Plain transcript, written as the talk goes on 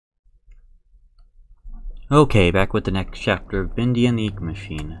Okay, back with the next chapter of Bendy and the Ink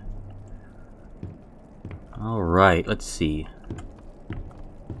Machine. Alright, let's see.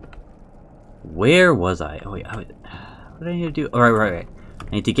 Where was I? Oh wait, what did I need to do? Alright. I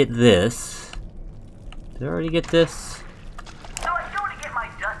need to get this. Did I already get this? So I go to get my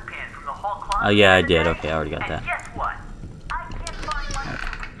dustpan from the hall closet. Oh yeah, I did. Okay, I already got that. Guess what? I can't find my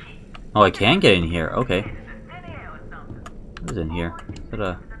stupid key. Oh, I can get in here. Okay. What is in here? Is that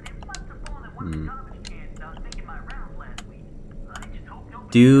a...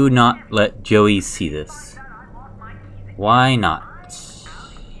 Do not let Joey see this. Why not?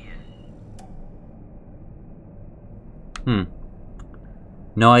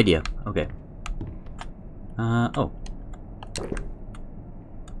 No idea. Okay. Oh.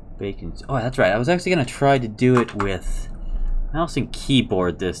 Bacon. Oh, that's right. I was actually gonna try to do it with mouse and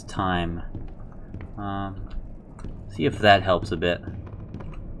keyboard this time. See if that helps a bit.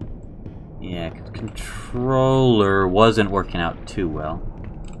 Yeah, controller wasn't working out too well.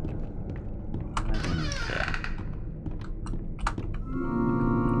 Okay.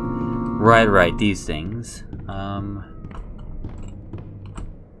 Right, these things.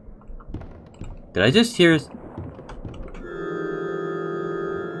 Did I just hear...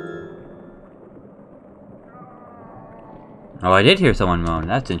 Oh, I did hear someone moan.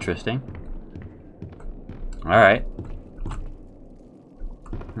 That's interesting. Alright.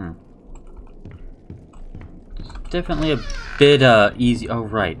 Definitely a bit, easy. Oh,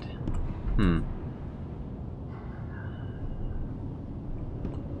 right.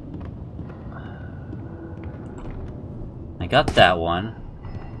 I got that one.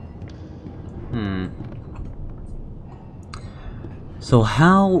 So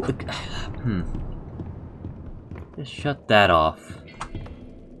how... Just shut that off.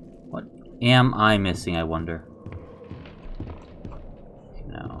 What am I missing, I wonder?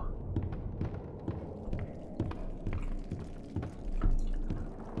 No.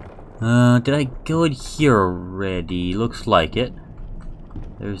 Did I go in here already? Looks like it.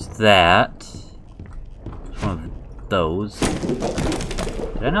 There's that. One of those.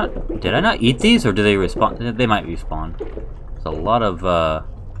 Did I not eat these, or do they respawn? They might respawn. There's a lot of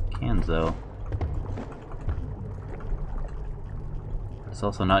cans though. It's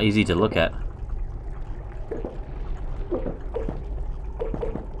also not easy to look at.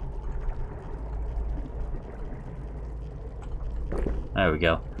 There we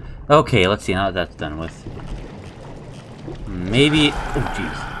go. Okay, let's see now that that's done with. Maybe... Oh,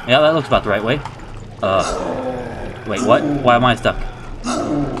 jeez. Yeah, that looks about the right way. Wait, what? Why am I stuck?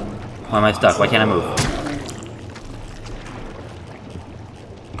 Why am I stuck? Why can't I move?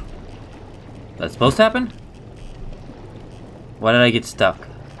 That's supposed to happen? Why did I get stuck?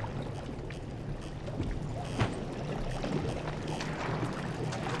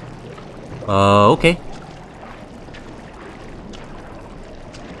 Okay.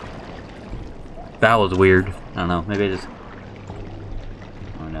 That was weird. I don't know. Maybe I just...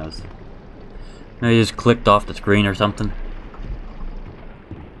 Who knows? Maybe I just clicked off the screen or something.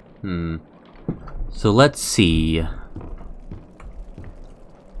 So let's see.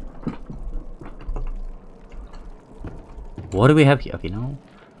 What do we have here? Okay, no.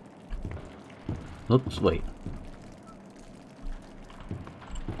 Oops, wait.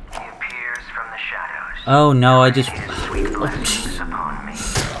 He appears from the shadows. Oh no, I just...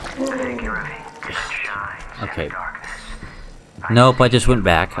 Okay. Nope, I just went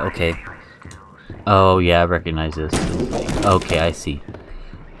back. Okay. Oh yeah, I recognize this. Okay, I see.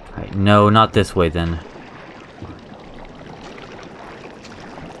 Right, no, not this way then.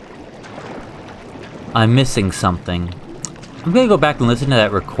 I'm missing something. I'm gonna go back and listen to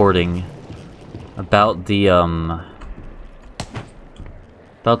that recording about the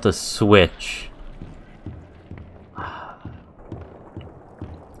switch.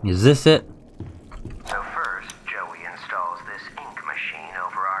 Is this it? So first, Joey installs this ink machine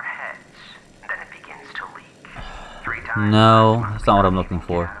over our heads. Then it begins to leak. 3 times. No, that's not what I'm looking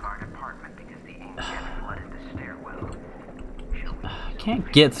for. I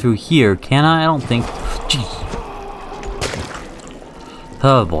can't get through here, can I? I don't think. Jeez.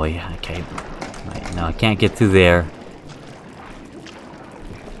 Oh boy, okay. Right, no, I can't get through there.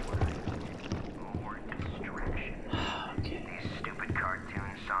 Okay. These stupid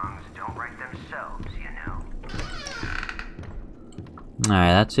cartoon songs don't write themselves, you know.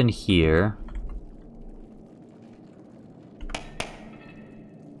 Alright, that's in here.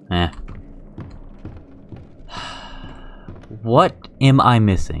 What am I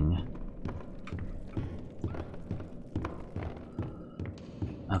missing?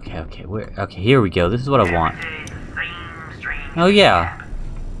 Okay, okay, here we go. This is what I want. Oh yeah.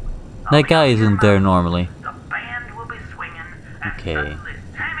 That guy isn't there normally. The Okay.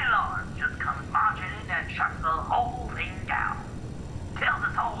 Sammy just comes marching in and shuts the whole thing down. Tells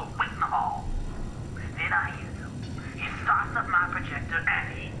us all to wait in the hall. Then I hear him. He starts up my projector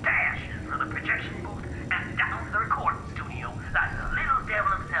and he dashes for the projection booth and down to the recording studio like the little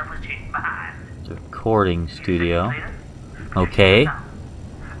devil himself was chasing behind. The recording studio. Okay.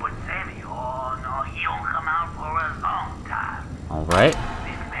 But Sammy, oh no, he don't come out for a long time. Alright.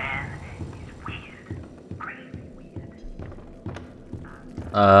 This man is weird. Crazy weird.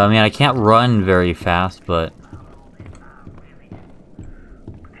 I mean, I can't run very fast, but...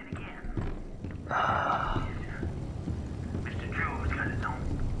 Mr. Drew's got his own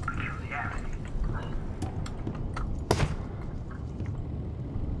peculiarity.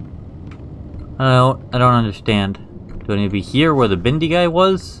 I don't understand. Do I need to be here where the Bendy guy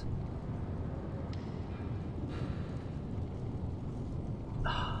was?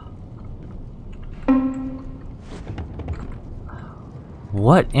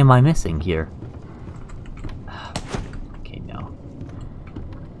 What am I missing here? Okay, no.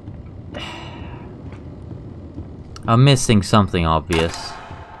 I'm missing something obvious.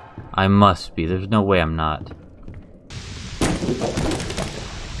 I must be. There's no way I'm not.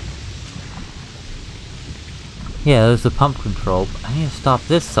 Yeah, there's the pump control. I need to stop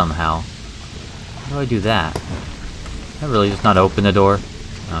this somehow. How do I do that? Can I really just not open the door?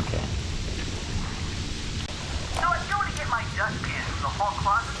 Okay. So I was going to get my dustpan from the hall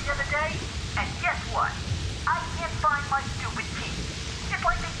closet the other day, and guess what? I can't find my stupid key. It's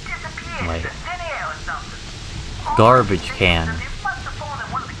like they disappeared Wait. into thin air or something. Garbage can. They must have fallen in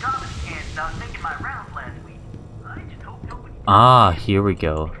one of the garbage cans when I was making my rounds last week. I just hope nobody... Ah, here we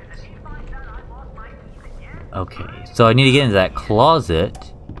go. If he finds out I lost my keys again... Okay, so I need to get into that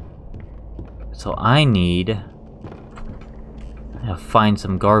closet. So I need to find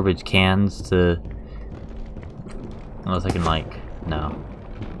some garbage cans to... Unless I can, like... No.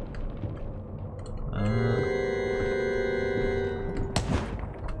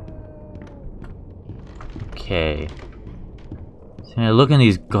 Okay. So I look in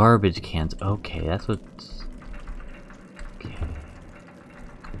these garbage cans. Okay, that's what's... Okay.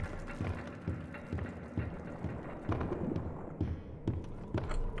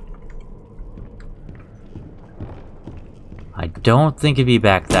 I don't think it'd be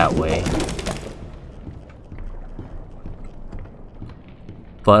back that way.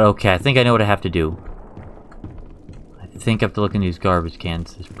 But okay, I think I know what I have to do. I think I have to look in these garbage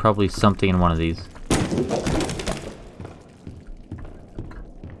cans. There's probably something in one of these.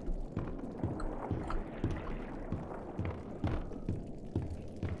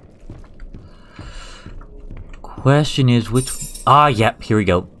 Question is which... Ah, yep, here we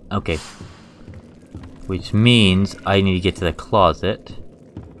go. Okay. Which means I need to get to the closet.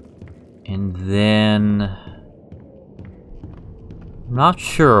 And then... I'm not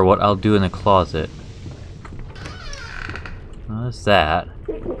sure what I'll do in the closet. What's that?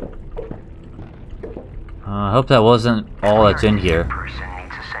 I hope that wasn't all that's in here. Person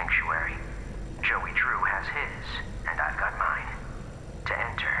needs a sanctuary. Joey Drew has his, and I've got mine. To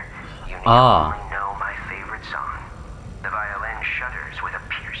enter, you need to only know my favorite song. The violin shudders with a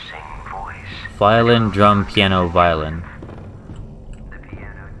piercing voice. Violin, drum, piano, violin. The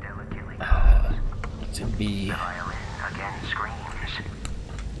piano delicately To be... the violin again screams.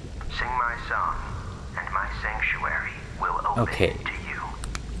 Sing my song, and my sanctuary will open Okay. to you.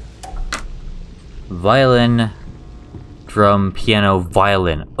 Violin, drum, piano,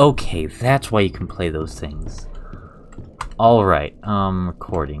 violin. Okay, that's why you can play those things. Alright,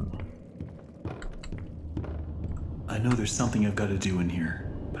 recording. I know there's something I've got to do in here,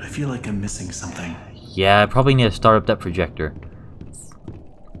 but I feel like I'm missing something. Yeah, I probably need to start up that projector.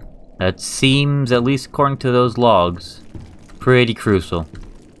 That seems, at least according to those logs, pretty crucial.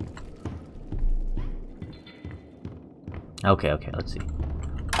 Okay, let's see.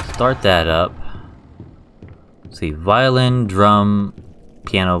 Start that up. Let's see, violin, drum,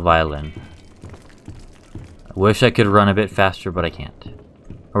 piano, violin. I wish I could run a bit faster, but I can't.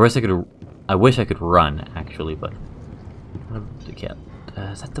 I wish I could run, actually, but...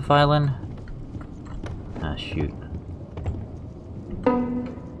 is that the violin? Ah, shoot.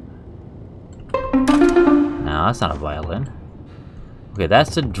 No, that's not a violin. Okay,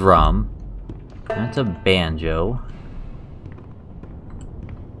 that's a drum. That's a banjo.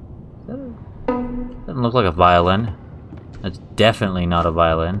 Doesn't look like a violin. That's definitely not a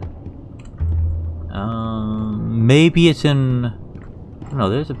violin. Maybe it's in... No,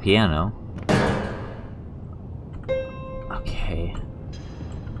 there's a piano. Okay.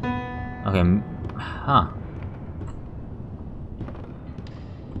 Okay, huh.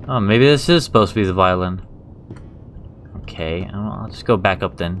 Oh, maybe this is supposed to be the violin. Okay, I'll just go back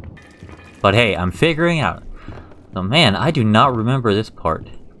up then. But hey, I'm figuring out. Oh man, I do not remember this part.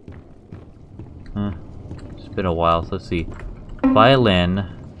 It's been a while, so let's see. Violin,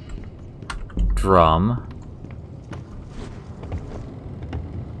 drum,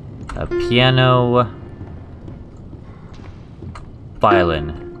 a piano,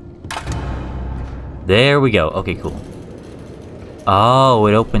 violin. There we go. Okay, cool. Oh,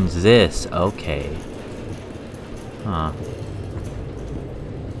 it opens this. Okay. Huh.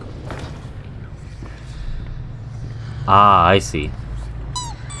 Ah, I see.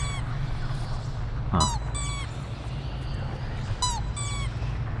 Huh.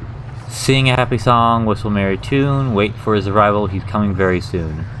 Sing a happy song, whistle a merry tune, wait for his arrival, he's coming very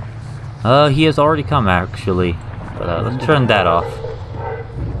soon. He has already come, actually. But, let's turn that off.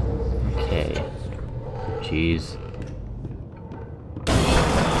 Okay. Jeez.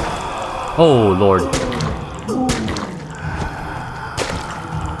 Oh, Lord.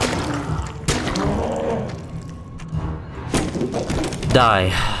 Die.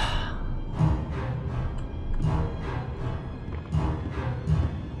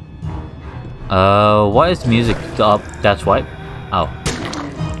 Why is the music up? That's why. Oh.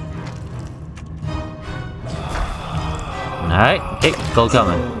 Alright, okay, still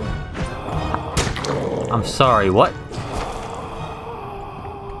coming. I'm sorry, what?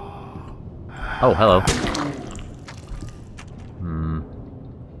 Oh, hello.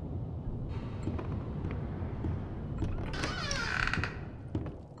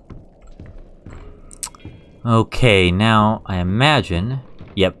 Okay, now I imagine...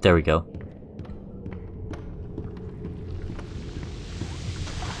 Yep, there we go.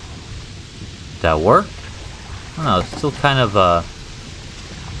 Did that work? I don't know, it's still kind of,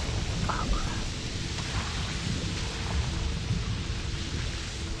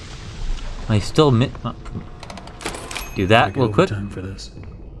 I still do that real quick. Time for this.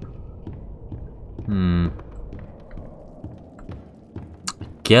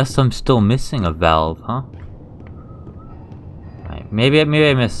 Guess I'm still missing a valve, huh? Right, maybe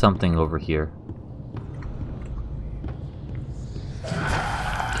I missed something over here.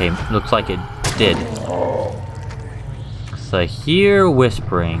 Okay, looks like it did. So I hear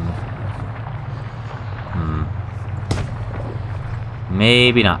whispering.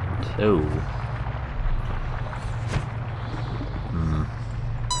 Maybe not. Oh.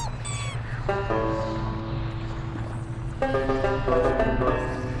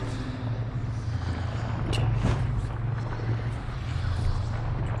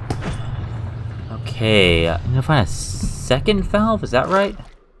 Okay, I'm gonna find a second valve, is that right?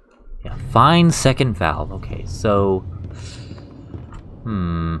 Yeah, find second valve. Okay, so...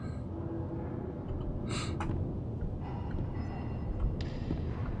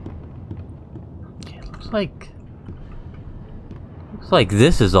 Okay, looks like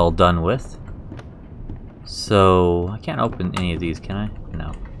this is all done with. So, I can't open any of these, can I?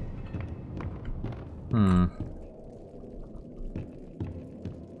 No.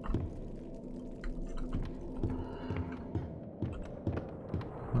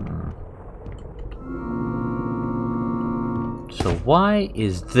 So why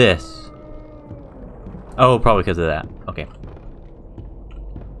is this? Oh, probably because of that. Okay.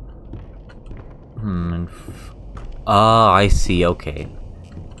 Ah, I see. Okay.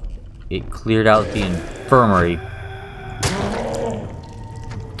 It cleared out the infirmary.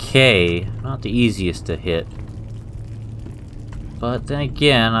 Okay, not the easiest to hit. But then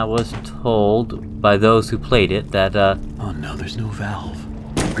again, I was told by those who played it that, Oh no, there's no valve.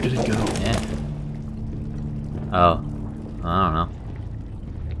 Where did it go? Yeah. Oh. I don't know.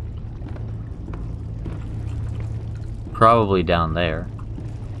 Probably down there.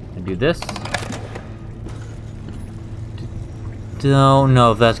 I do this. Don't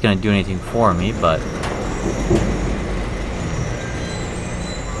know if that's gonna do anything for me, but...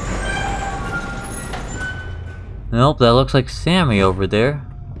 Nope, that looks like Sammy over there.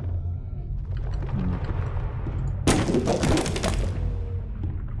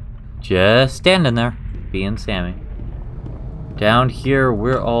 Just standing there, being Sammy. Down here,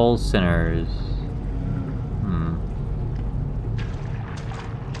 we're all sinners.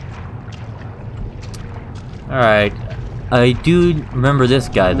 Alright. I do remember this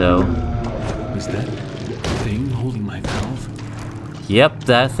guy, though. Is that thing holding my valve? Yep,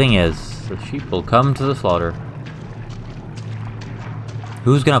 that thing is. The sheep will come to the slaughter.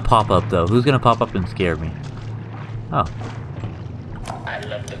 Who's gonna pop up, though? Who's gonna pop up and scare me? Oh. I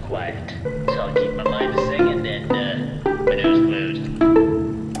love the quiet, so I'll keep my mind singing and, my nose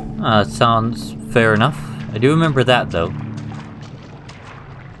closed. That sounds fair enough. I do remember that, though.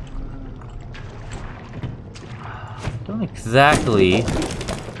 Don't Not exactly.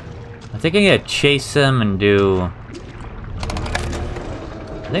 I think I gotta chase him and do... I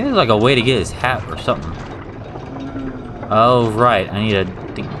think there's like a way to get his hat or something. Oh, right. I need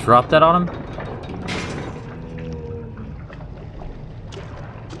to drop that on him?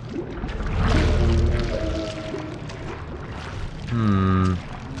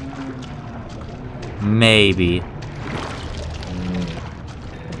 Maybe.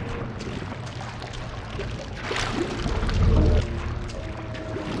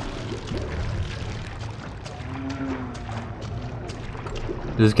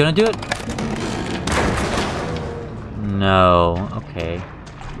 Is this gonna do it? No. Okay.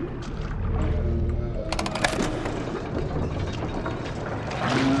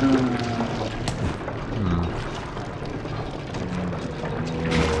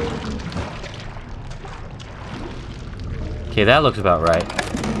 Okay, that looks about right.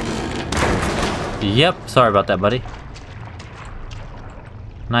 Yep, sorry about that, buddy.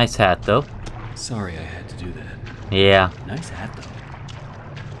 Nice hat, though. Sorry I had to do that. Yeah. Nice hat, though.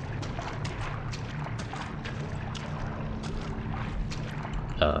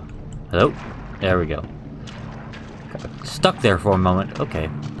 Hello? There we go. Got stuck there for a moment. Okay.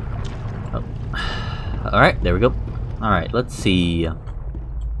 Oh. Alright, there we go. Alright, let's see. So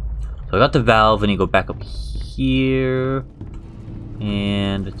I got the valve, and you go back up here.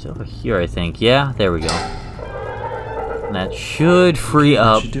 And it's over here, I think. Yeah, there we go. And that should free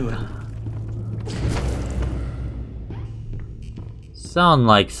up. Should do it. Sound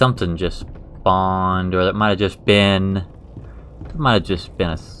like something just spawned, or that might have just been. It might have just been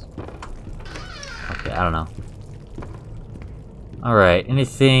a. Okay, I don't know. Alright,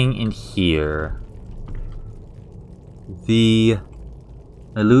 anything in here? The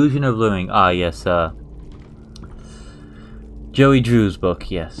Illusion of Living. Ah, yes, Joey Drew's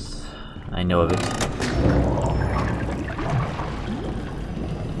book, yes. I know of it.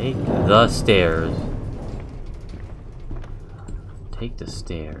 Take the stairs. Take the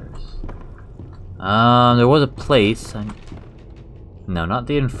stairs. There was a place. No, not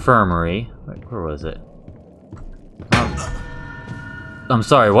the infirmary. Wait, where was it? I'm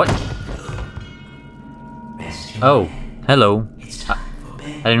sorry, what? Oh, hello.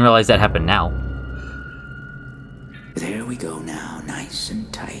 I didn't realize that happened now. There we go now, nice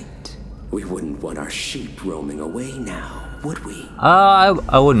and tight. We wouldn't want our sheep roaming away now, would we?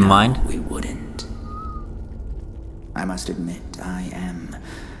 I wouldn't mind. We wouldn't. I must admit, I am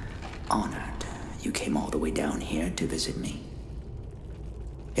honored you came all the way down here to visit me.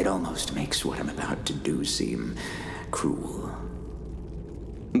 It almost makes what I'm about to do seem cruel.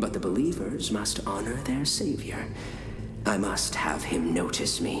 But the believers must honor their savior. I must have him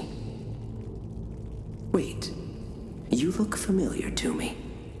notice me. Wait, you look familiar to me.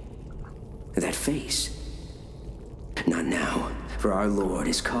 That face. Not now, for our Lord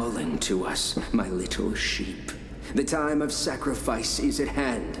is calling to us, my little sheep. The time of sacrifice is at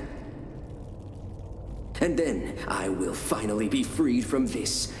hand. And then I will finally be freed from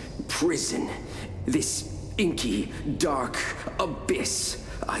this prison, this inky, dark abyss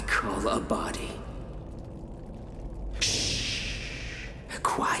I call a body. Shh.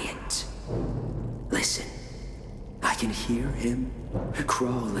 Quiet. Listen. I can hear him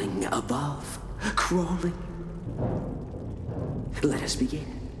crawling above. Crawling. Let us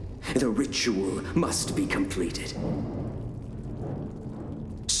begin. The ritual must be completed.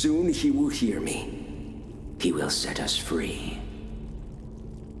 Soon he will hear me. He will set us free.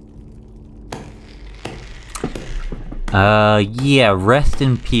 Yeah, rest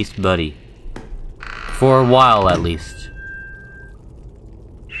in peace, buddy. For a while, at least.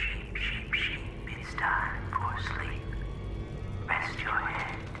 Sheep, sheep, sheep, it's time for sleep. Rest your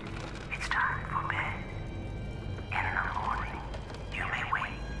head, it's time for bed. In the morning, you may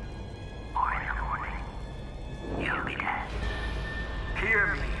wake, or in the morning, you'll be dead.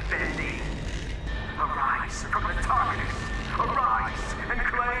 Hear me, Bendy. Arise from the darkness. Arise and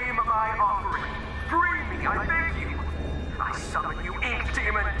claim my offering. Free me, I beg you. I summon you, ink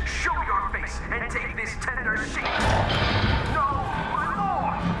demon. Show your face and take this tender sheep. No, my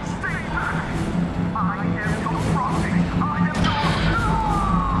lord, stay back. I am your prophet. I am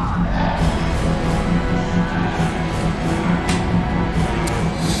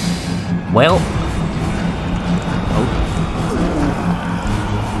your Well. Oh.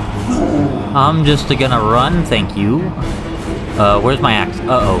 I'm just gonna run, thank you. Where's my axe?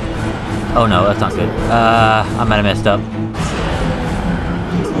 Uh-oh. Oh no, that's not good. I might have messed up.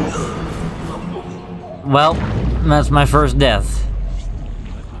 Well, that's my first death.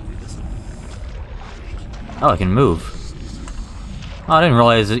 Oh, I can move. Oh, I didn't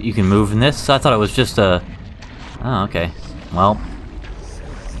realize that you can move in this. I thought it was just a Oh, okay. Well.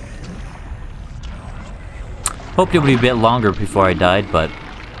 Hoped it would be a bit longer before I died, but...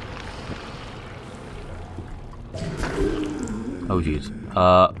 Oh, jeez.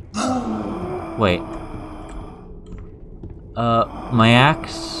 Wait. My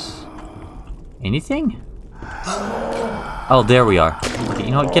axe... Anything? Oh, there we are. Okay,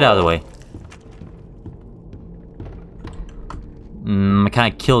 you know what? Get out of the way. I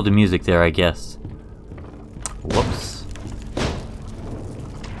kind of killed the music there, I guess. Whoops.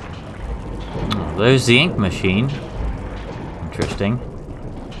 Oh, there's the ink machine. Interesting.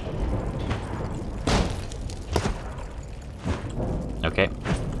 Okay.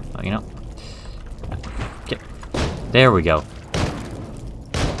 Well, you know. Okay. There we go.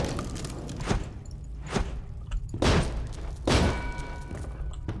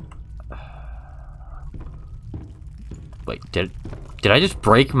 Wait, did I just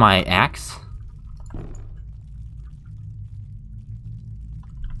break my axe?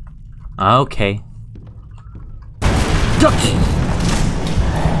 Okay.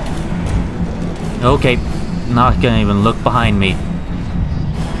 Okay, not gonna even look behind me.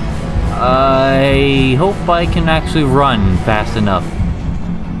 I hope I can actually run fast enough.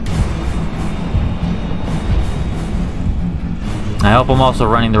 I hope I'm also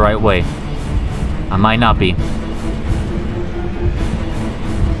running the right way. I might not be.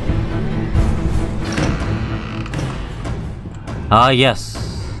 Ah, yes.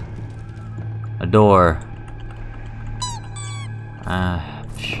 A door.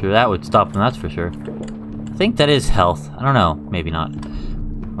 Sure that would stop them, that's for sure. I think that is health. I don't know. Maybe not.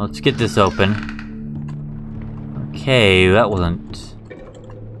 Let's get this open. Okay, that wasn't...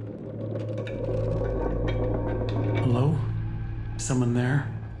 Hello? Someone there?